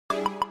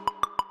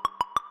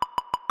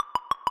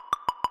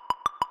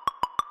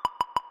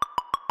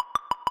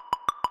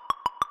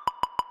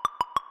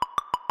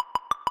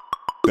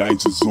Skye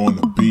just on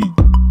the beat.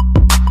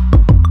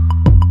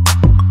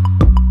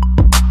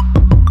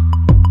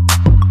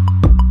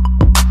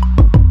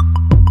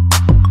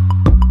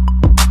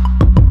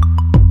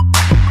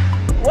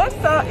 What's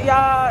up,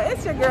 y'all?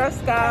 It's your girl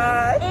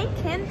Skye and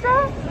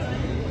Kendra.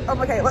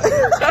 Oh, okay. We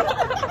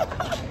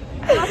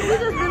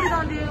just really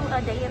gonna do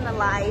a day in the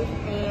life,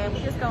 and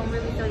we just gonna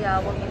really show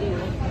y'all what we do.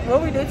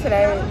 What we do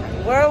today?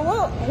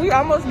 Well, we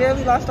almost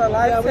nearly lost our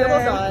lives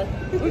today.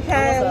 We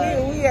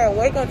at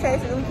Waco,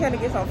 Texas. We came to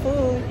get some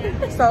food.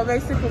 So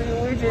basically,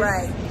 we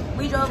just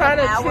We drove an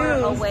hour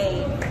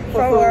away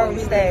from where we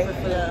stay.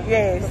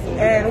 Yes,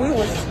 and we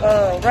was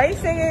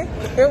racing it.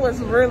 It was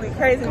really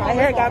crazy. My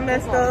hair got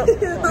messed up.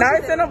 Now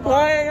it's in a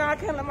bun. I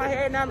can't let my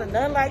hair down to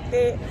nothing like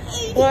that.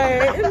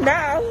 But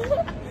now.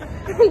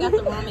 We got the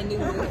ramen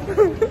noodles.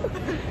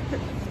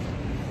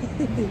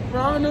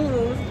 Ramen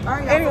noodles.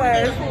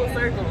 Anyways.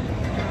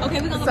 Okay,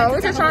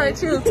 we're just trying to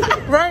choose.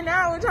 Right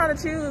now, we're trying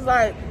to choose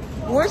like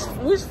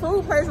which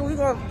food place are we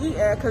gonna eat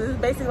at, because it's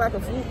basically like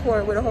a food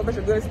court with a whole bunch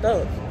of good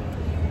stuff.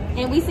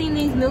 And we seen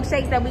these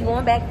milkshakes that we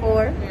going back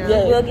for.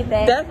 Yeah, we'll get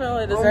that.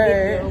 Definitely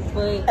dessert.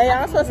 Hey,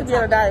 I'm supposed to be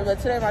on a diet, but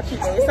today my cheat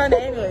day. It's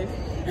Sunday anyways.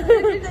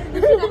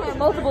 You gonna have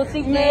multiple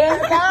cheat days?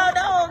 Yeah,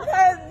 no,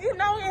 because you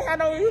know we ain't had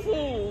no real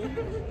food.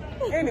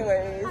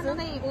 Anyways. I know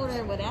they ain't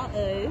ordering without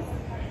us.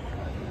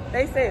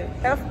 They said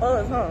F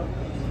us, huh?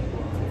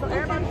 So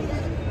everybody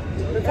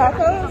the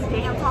tacos?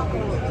 Damn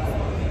tacos.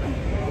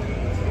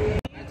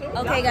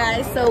 Okay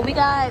guys, so we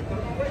came to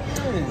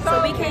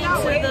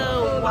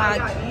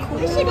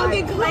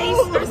the place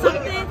or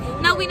something.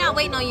 No, we not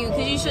waiting on you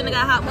because you shouldn't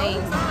have got hot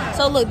wings.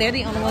 So look, they're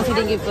the only ones who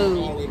didn't get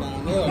food.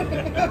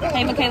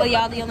 Hey Michaela,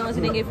 y'all the only ones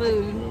who didn't get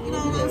food. You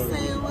know what I'm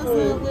saying? What's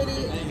up with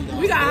it?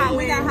 We got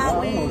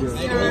hot wings.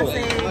 You know what I'm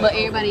saying? But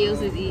everybody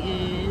else is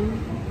eating.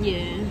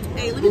 Yeah.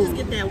 Hey, let me just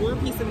get that one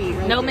piece of meat.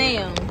 No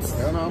ma'am.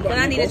 But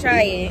I need to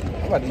try it.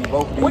 I'm about to eat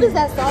both of these. What is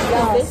that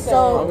sauce?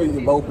 I'm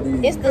eating both of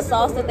these. It's the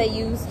sauce that they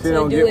use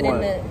to do it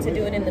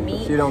in the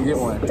meat. She don't get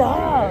one.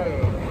 Stop.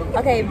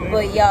 Okay,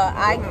 but y'all,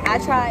 I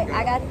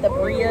got the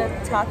Bria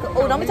taco.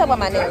 Oh, don't be talking about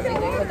my nails either,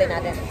 because they're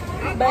not done.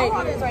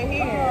 But it's right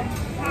here.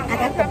 I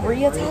got the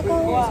Bria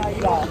taco.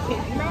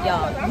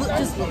 Y'all, look,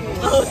 just look.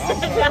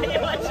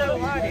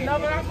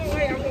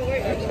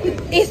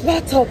 It's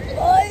about to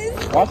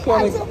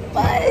buzz.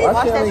 Why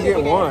she only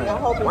get one?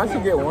 Why she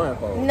get one,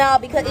 folks? No,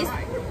 because it's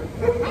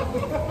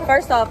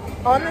first off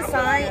on the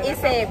sign it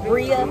said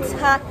Bria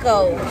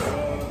tacos.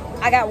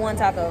 I got one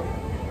taco.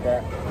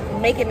 Okay.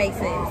 Make it make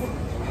sense.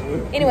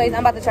 Anyways,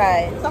 I'm about to try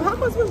it. So how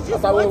much was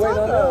just I one thought we were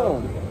waiting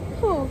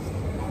taco?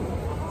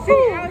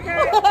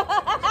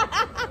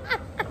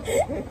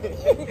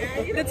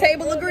 The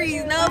table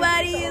agrees.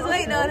 Nobody is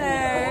waiting on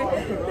her.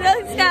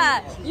 Look,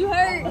 Scott, you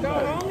heard? You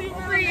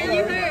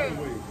heard?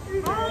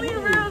 Only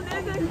real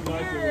nigga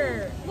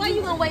here. What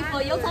you gonna wait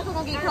for? Your taco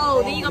gonna get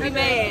cold, then you gonna be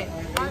mad.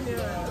 I knew it.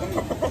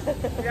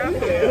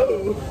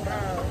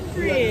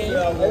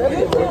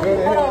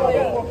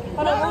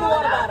 Hold on,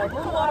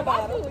 move the water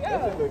bottle.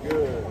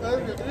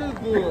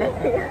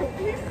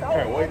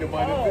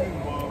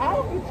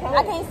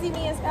 I can't see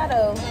me and Scott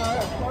though.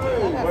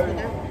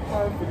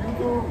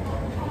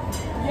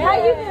 How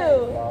you do?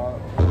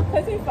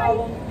 Because he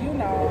followed, you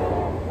know.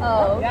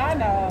 Oh. Y'all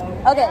know.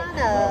 Okay.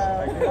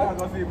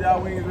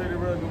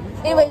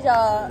 Anyways,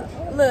 y'all,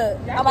 look,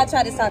 I'm about to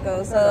try this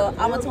taco. So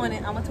I'm a 20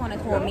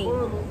 for me.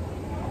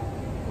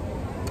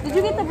 Did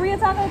you get the Bria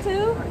taco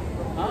too?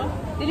 Huh?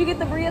 Did you get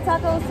the Bria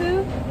tacos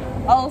too?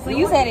 Oh, so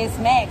you said it's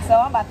smack, so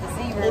I'm about to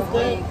see real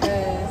quick.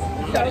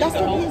 That's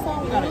what it is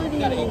already.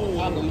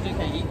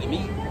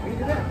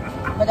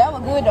 But that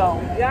was good though.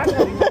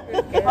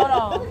 Hold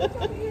on.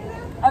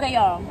 Okay,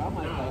 y'all.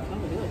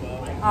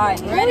 Alright,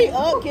 you ready? Hurry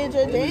up,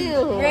 Kendra,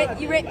 damn.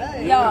 You ready?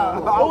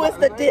 Y'all. Oh, it's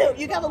the dip.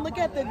 You gotta look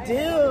at the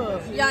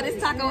dip. Y'all, this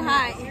taco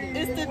hot.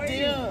 It's the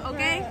dip.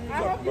 Okay?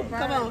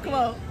 Come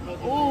on.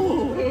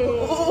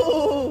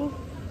 Ooh.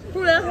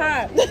 Real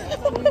hot.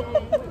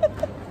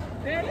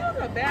 Man, that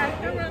was a bad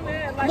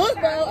cameraman. Look,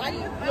 bro,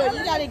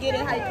 you gotta get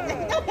it hyped.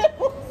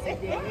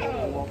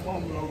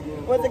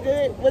 Was it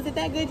good? Was it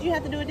that good you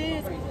have to do a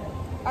dance?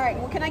 Alright,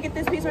 well, can I get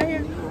this piece right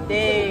here?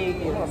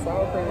 Dang.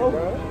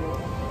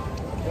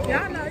 I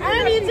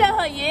didn't even tell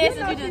her yes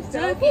if you just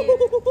took it.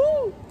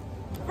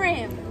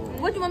 Friend,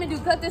 what you want me to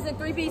do? Cut this in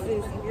 3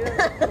 pieces?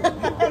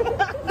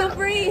 The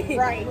free.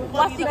 Right.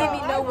 Why she give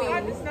me no wings?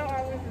 I just know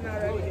I was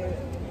not ready yet.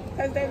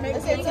 Because they make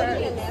Can you give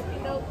me a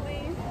napkin though,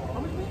 please?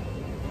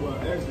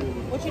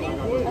 What you need?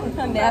 A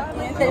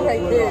napkin. Say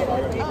right there.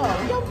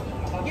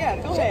 Oh, yeah,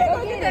 go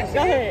ahead. Go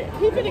ahead.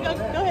 Keep it, go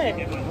ahead.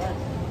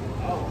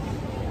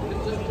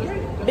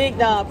 Big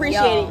dog,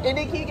 appreciate it. And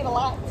then can you get a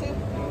lot too?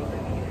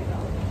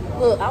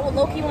 Look, I would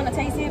low-key want to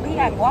taste it, but he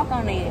got guac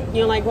on it.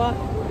 You don't like guac?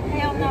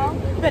 Hell no.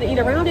 You better eat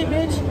around it,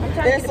 bitch. I'm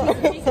trying to get a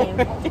piece of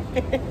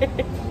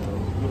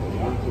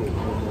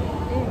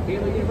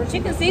chicken.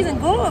 Chicken season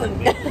good.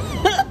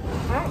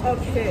 I'm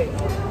upset.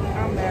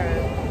 I'm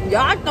mad.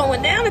 Y'all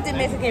throwing down at the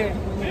Mexican.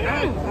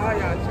 All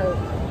y'all choke.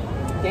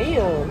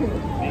 Damn.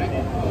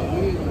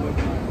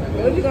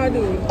 What you gonna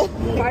do?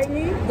 Fight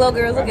me? Go,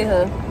 girls, look at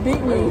her.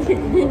 Beat me.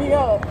 Beat me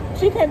up.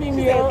 She can't beat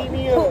me up. Beat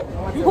me up.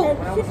 She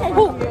can't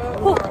beat me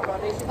up.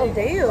 Oh,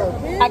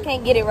 damn. I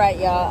can't get it right,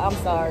 y'all. I'm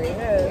sorry.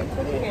 Yeah.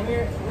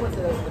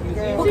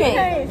 Who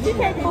can't? She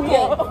can't beat me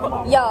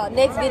up. Y'all,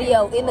 next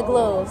video, in the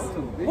gloves.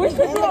 We should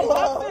do a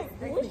boxing.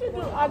 We should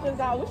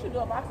do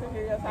a boxing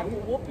video so I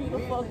can whoop you the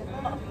fuck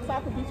up. So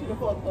I can beat you the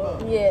fuck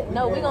up. Yeah,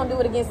 no, we're gonna do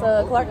it against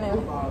Clark now.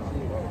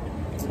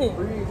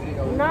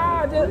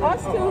 Nah, just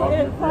us two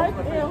and Clark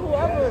and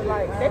whoever,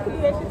 like, they could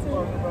do that shit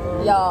too.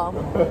 Y'all,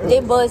 they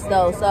buzz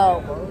though,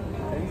 so.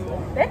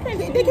 They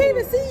can't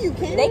even see you,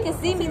 can they can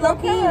see me low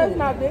key. It's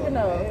not big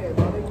enough.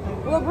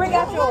 We'll bring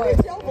out yours.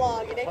 Your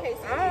vlog and they can't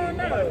see. I don't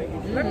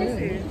know. Let me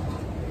see.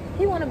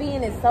 He wanna be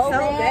in it so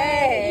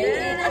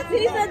bad.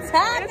 He's a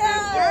taco.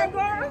 Girl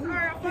girls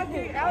or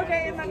fucking LJ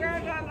and my girl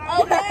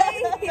girls.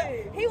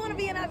 Okay. He wanna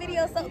be in our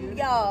video, so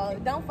y'all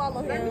don't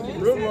follow him.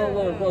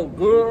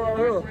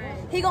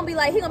 He gonna be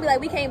like,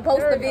 we can't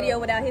post the video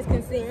without his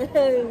consent.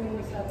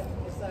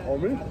 On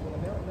me?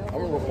 I'm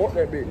gonna report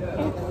that bitch.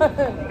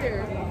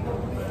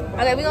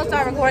 Okay, we gonna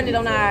start recording it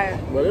on our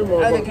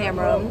other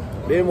camera.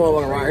 This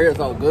motherfucker right here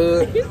so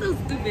good. He's so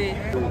stupid.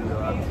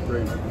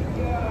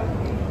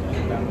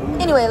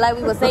 Anyway, like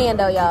we were saying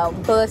though, y'all,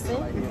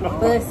 bussing.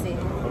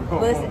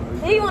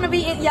 He wanna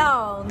be in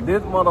y'all.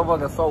 This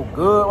motherfucker so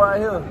good right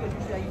here.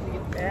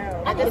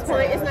 At this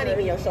point, it's not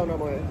even your show no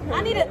more.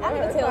 I need to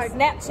tell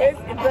Snapchat.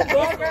 The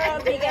girl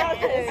big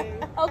LJ.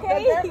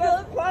 Okay.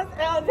 Plus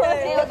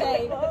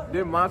LJ.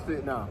 This my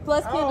shit now.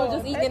 Plus Kendra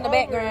just eating in the I'm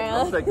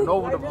background. taking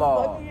over the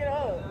vlog.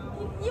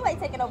 You ain't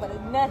taking over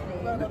nothing.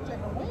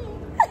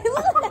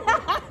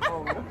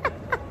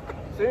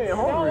 She ain't Don't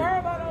hungry. worry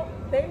about them.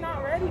 They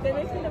not ready. They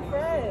making the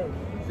fridge.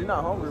 She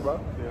not hungry, bro.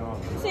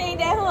 She ain't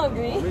that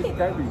hungry. She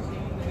can't be.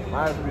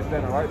 Mine should be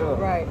standing right there.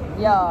 Right.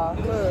 Y'all.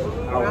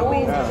 Y'all don't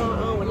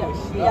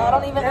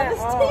even That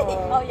understand.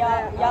 all. Oh,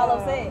 y'all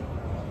upset.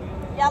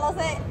 Y'all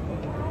upset?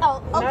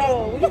 Oh, okay. No,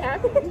 we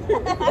happy.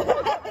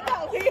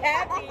 We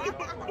happy.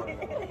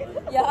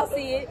 Y'all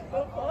see it.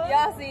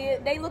 Y'all see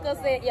it. They look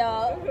upset,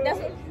 y'all.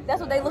 That's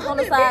what they look on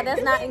the side.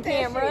 That's not in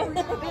camera.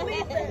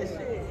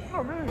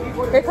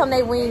 Here come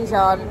they wings,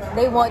 y'all.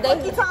 They What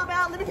you talking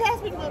about? Let me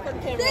pass me the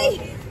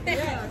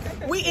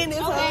camera. We in this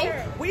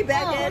Okay. We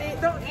back at it.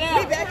 Yeah.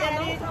 We back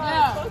at it.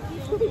 Yeah.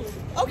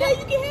 Okay,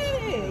 you can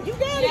have it. You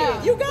got Yeah.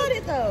 it. You got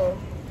it though.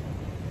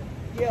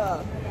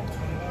 Yeah.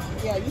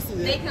 Yeah, you see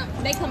it.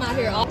 They come out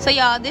here. So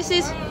y'all, this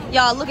is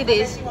y'all. Look at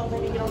this.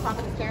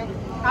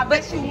 I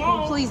bet you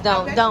won't. Please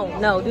don't.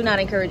 No, do not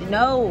encourage.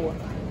 No,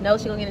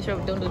 she gonna get in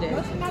trouble. Don't do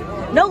that.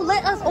 No,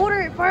 let us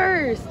order it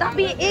first. Stop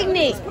being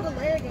ignorant. Put a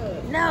leg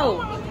up.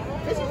 No.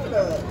 Just put it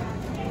up.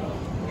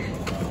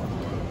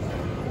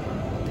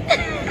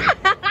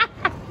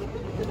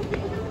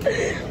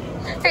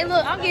 Hey,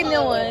 look, I'm getting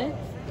that one.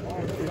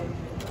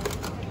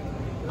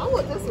 I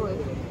want this one.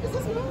 Is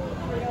this one?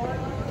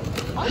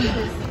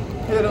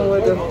 Hit him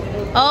with the.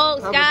 Oh,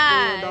 Have a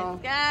Skye. stand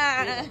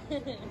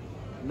Skye.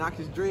 Knock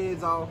his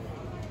dreads off.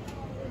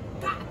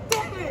 God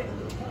damn it.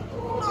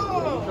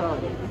 No.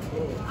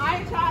 I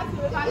ain't tried to.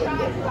 If I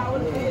tried to, I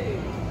would have did it.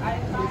 I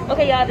ain't tried to.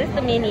 Okay, y'all, this is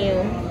the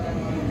menu.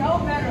 No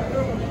better.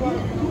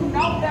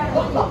 No better.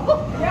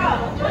 Yeah.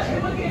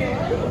 Look at it.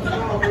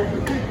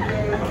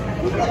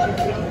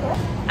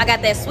 I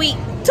got that sweet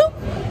too.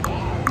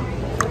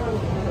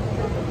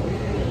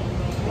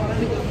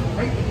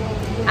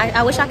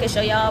 I wish I could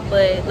show y'all,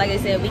 but like I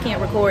said, we can't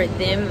record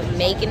them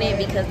making it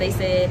because they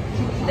said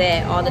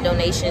that all the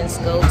donations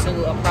go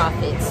to a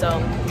profit.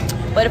 So,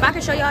 but if I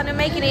could show y'all them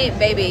making it,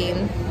 baby,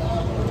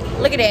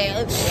 look at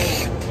that.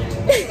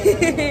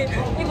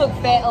 You look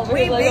fat over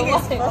here. Big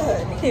as fuck.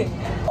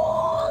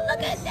 Oh,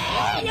 look at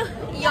that,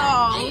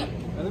 y'all.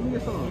 Let me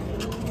get some.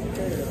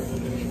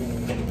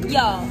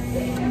 Y'all,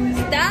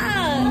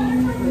 stop.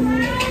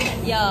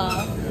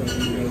 Y'all,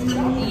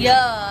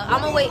 yeah.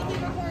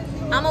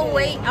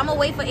 I'ma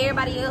wait for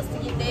everybody else to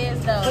get theirs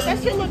though. But that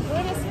shit look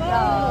good as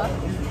fuck.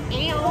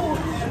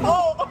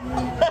 Oh.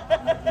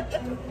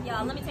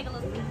 Y'all, let me take a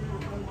look.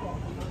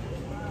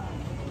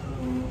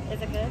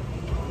 Is it good?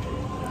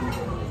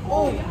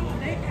 Oh.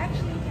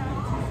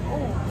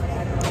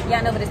 Yeah,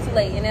 I know, but it's too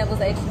late, and that was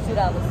an extra $2.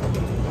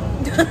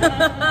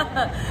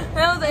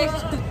 That was an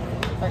extra.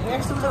 An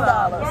extra $2.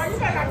 Girl, you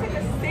gotta take a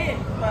sip.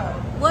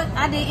 What?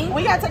 I didn't.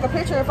 We gotta take a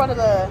picture in front of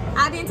the.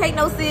 I didn't take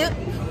no sip.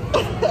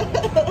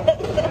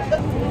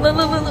 Look at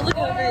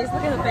her face.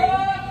 Look at her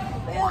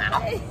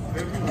face.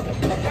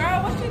 Girl,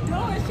 what she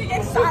doing? She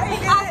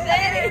excited. I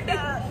said it.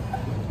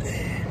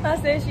 I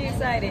said she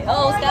excited.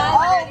 Oh, Skye.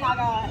 Oh my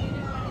god.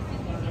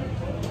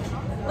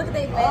 Look at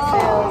their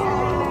faces.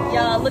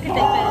 Y'all, look at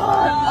their faces.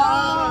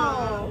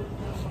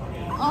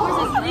 Yours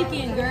is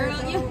licking, girl.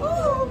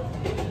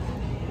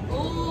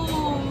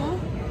 Ooh.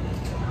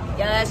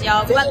 Yes,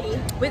 y'all.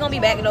 We're gonna be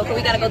back though, because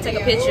we gotta go take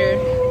a picture.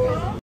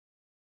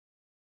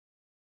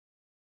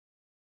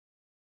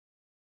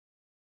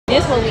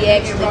 This one we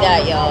actually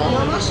got, y'all.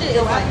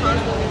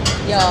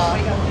 Y'all.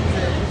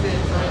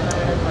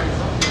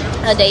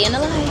 A day in the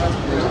life.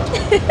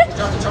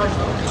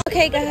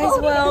 Okay, guys.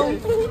 Well.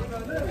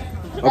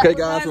 Okay,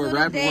 guys, we're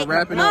wrapping up,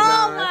 guys.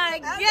 Oh my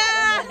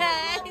god!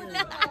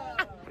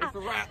 It's a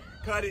wrap.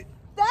 Cut it.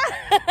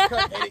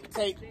 Cut, edit,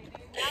 tape,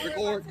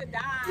 record.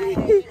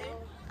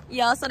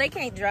 Y'all, so they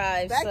can't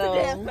drive. Back so. to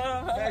death.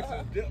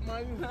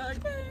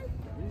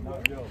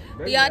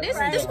 Yeah, this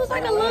was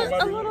like a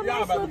little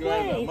nice little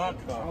place.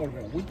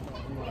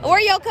 Where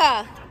your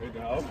car?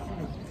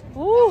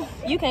 Ooh,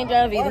 you can't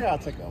drive either. I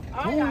gotta take a boom.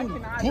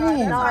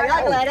 No,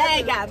 y'all glad I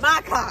ain't got my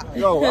car.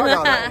 Yo, I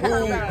got a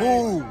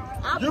boom.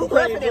 You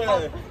crazy,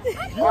 man.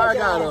 I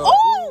got a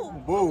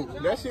boom.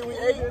 That shit we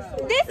ate.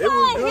 This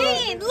one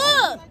hitting.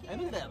 Look.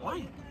 And look at that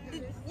light.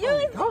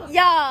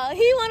 Y'all,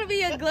 he want to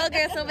be a glove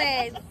girl so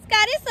bad.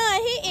 Scott, this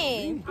one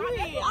hitting.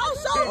 I'm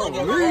so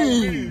looking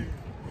Me.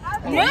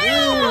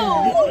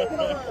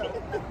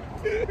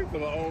 It's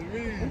on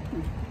me.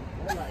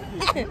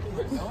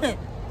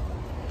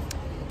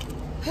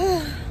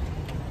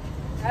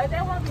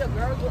 That want to be a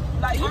girl.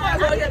 Like, you might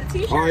as well get a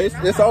t-shirt. All right,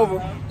 it's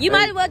over. You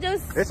might as well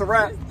just. It's a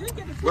wrap.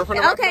 We're finna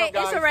wrap it Okay, up,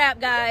 guys. it's a wrap,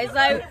 guys.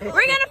 Like, we're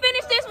gonna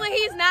finish this when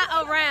he's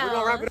not around. We're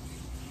gonna wrap it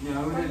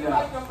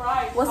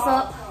up. What's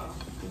up,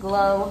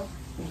 Glow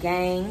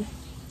Gang?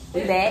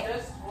 We back.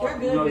 We're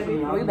good,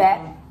 baby. We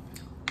back.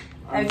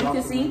 As you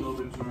can see,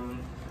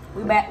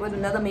 we back with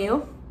another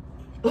meal.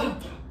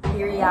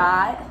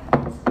 Period.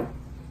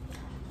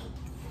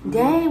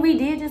 Dang, we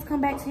did just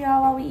come back to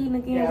y'all while we eating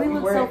again. Yeah, we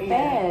look so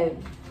bad.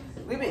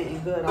 We've been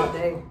eating good all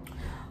day.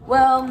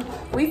 Well,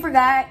 we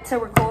forgot to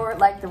record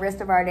like the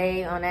rest of our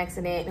day on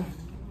accident.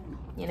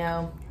 You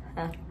know.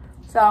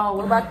 So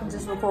we're about to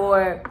just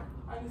record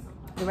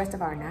the rest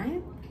of our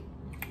night.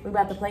 We're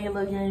about to play a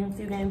little game, a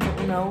few games,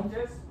 you know.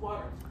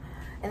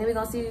 And then we're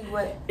gonna see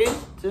what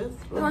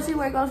we're gonna see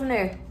where it goes from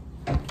there.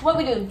 What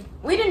we do?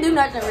 We didn't do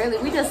nothing really.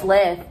 We just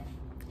left.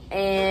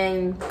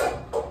 And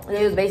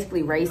it was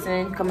basically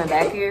racing, coming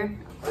back here.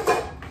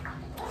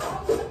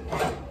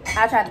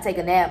 I tried to take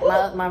a nap.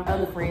 My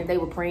other friends, they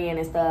were praying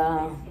and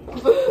stuff.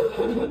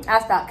 I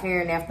stopped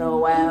caring after a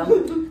while.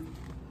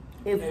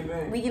 If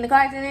we get in the car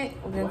accident,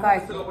 we'll get in the car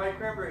accident. White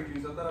cranberry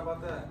juice. I thought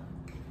about that.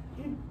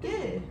 You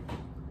did.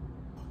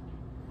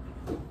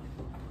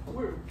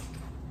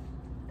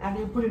 I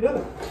didn't put it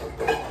up.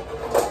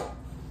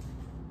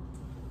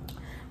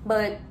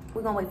 But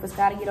we're gonna wait for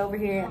Skye to get over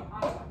here,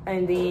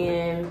 and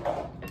then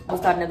we'll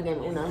start another game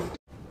of Uno.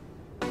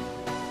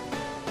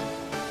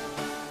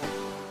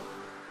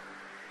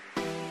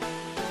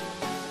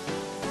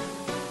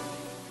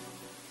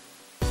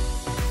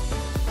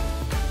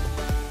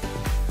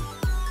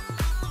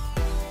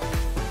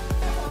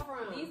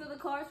 These are the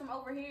cards from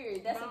over here.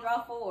 That's a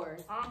draw 4.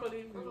 I don't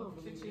believe you.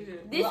 She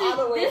cheated. This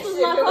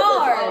is my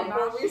card.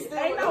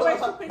 Ain't no way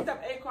she picked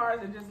up 8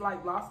 cards and just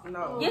like lost the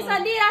note. Yes,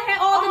 I did. I had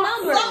all the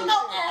numbers.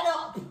 No, add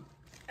up.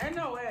 Ain't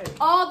no way.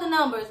 All the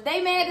numbers.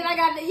 They mad that I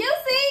got the. You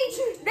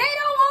see? They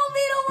don't want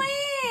me to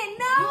win.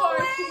 No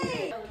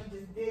way. You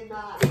just did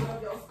not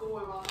have your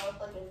score in my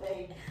motherfucking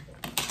face.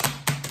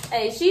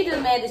 Hey, she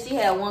just mad that she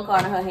had 1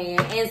 card in her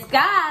hand. And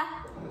Skye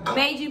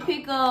made you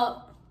pick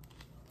up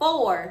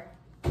 4.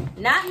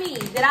 Not me.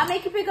 Did I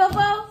make you pick up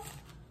 4?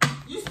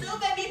 You still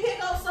made me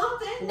pick up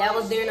something. That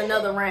was during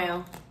another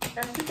round.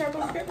 And she kept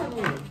on skipping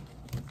me.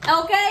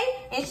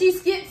 Okay? And she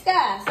skipped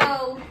Skye.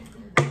 So,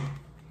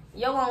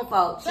 your own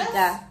fault. She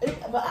died.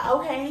 But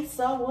okay,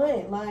 so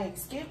what? Like,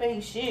 skip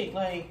ain't shit.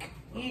 Like,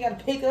 you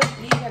gotta pick up,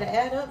 you gotta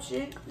add up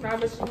shit. Nah,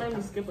 but she made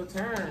me skip a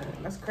turn.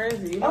 That's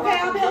crazy. You know Okay,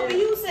 what I'm helping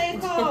you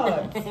save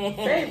cards.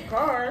 Save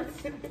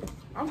cards.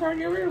 I'm trying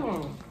to get rid of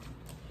them.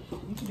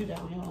 You can do that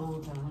on your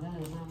own time.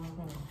 That is not my problem.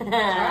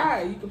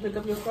 Alright, you can pick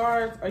up your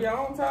cards on your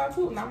own time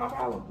too. Not my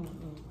problem.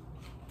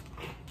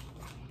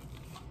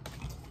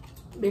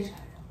 Bitch,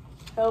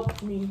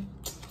 help me.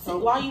 So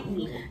why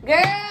you? Girl,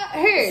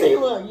 here. See,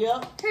 look,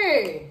 yep.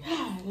 Here.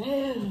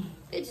 Damn.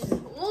 It just,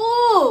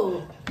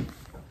 ooh.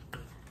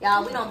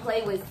 Y'all, we don't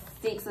play with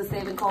 6 or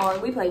 7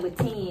 cards. We play with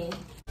 10.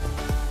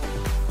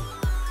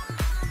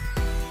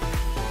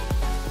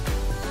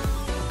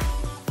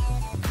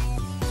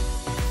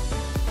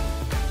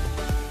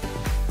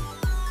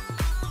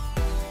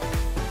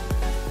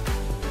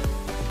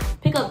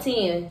 Pick up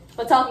 10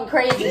 for talking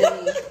crazy to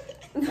me.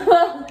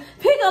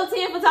 Pick up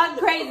 10 for talking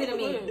crazy to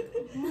me.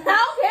 I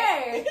don't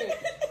care.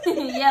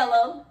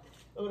 Yellow.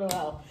 Oh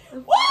no.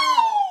 Woo!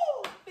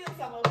 Feel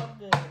something up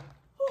good.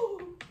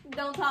 Woo.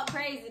 Don't talk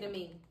crazy to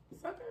me.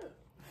 Suck it.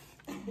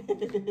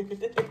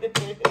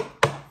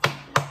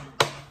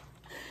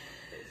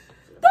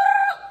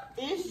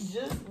 It's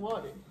just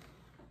water.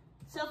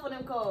 Shuffle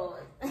them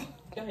cards.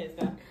 Go ahead,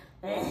 Scott.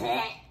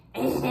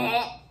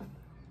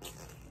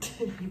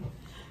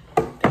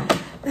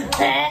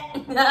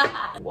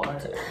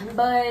 Water.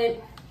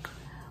 But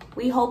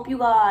we hope you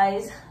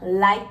guys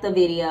like the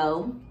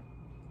video.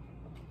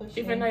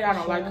 Even though y'all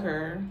don't like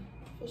her,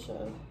 For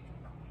sure.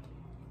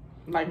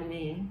 like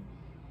me,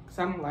 because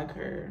I don't like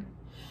her.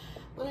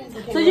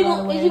 So you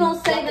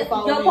gonna say that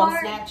your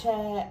part?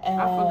 Snapchat I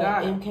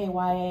forgot.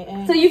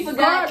 MKYAN. So you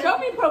forgot? Girl,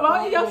 don't be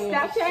promoting your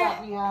Shout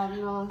Snapchat. me out,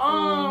 you know what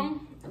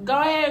I'm Go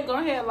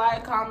ahead,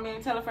 like,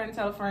 comment, tell a friend,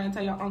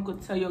 tell your uncle,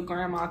 tell your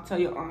grandma, tell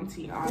your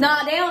auntie.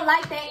 Nah, they don't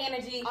like that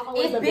energy.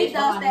 It's big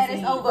dog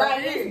status over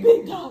right, here. it's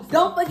big dog status.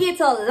 Don't forget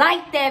to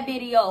like that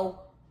video,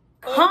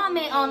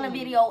 comment on the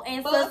video,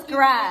 and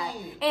subscribe.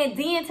 And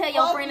then tell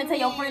your friend, and tell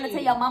your friend, and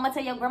tell your mama,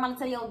 tell your grandma, and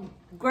tell your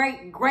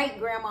great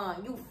grandma.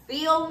 You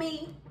feel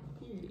me?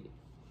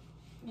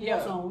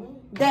 Yeah.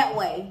 That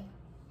way.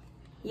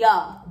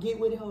 Yeah. Get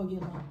with it or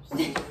get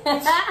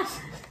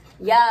lost.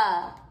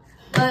 Yeah.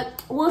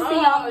 But we'll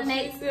see y'all in the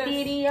next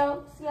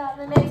video. See y'all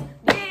in the next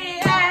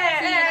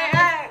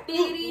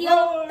video.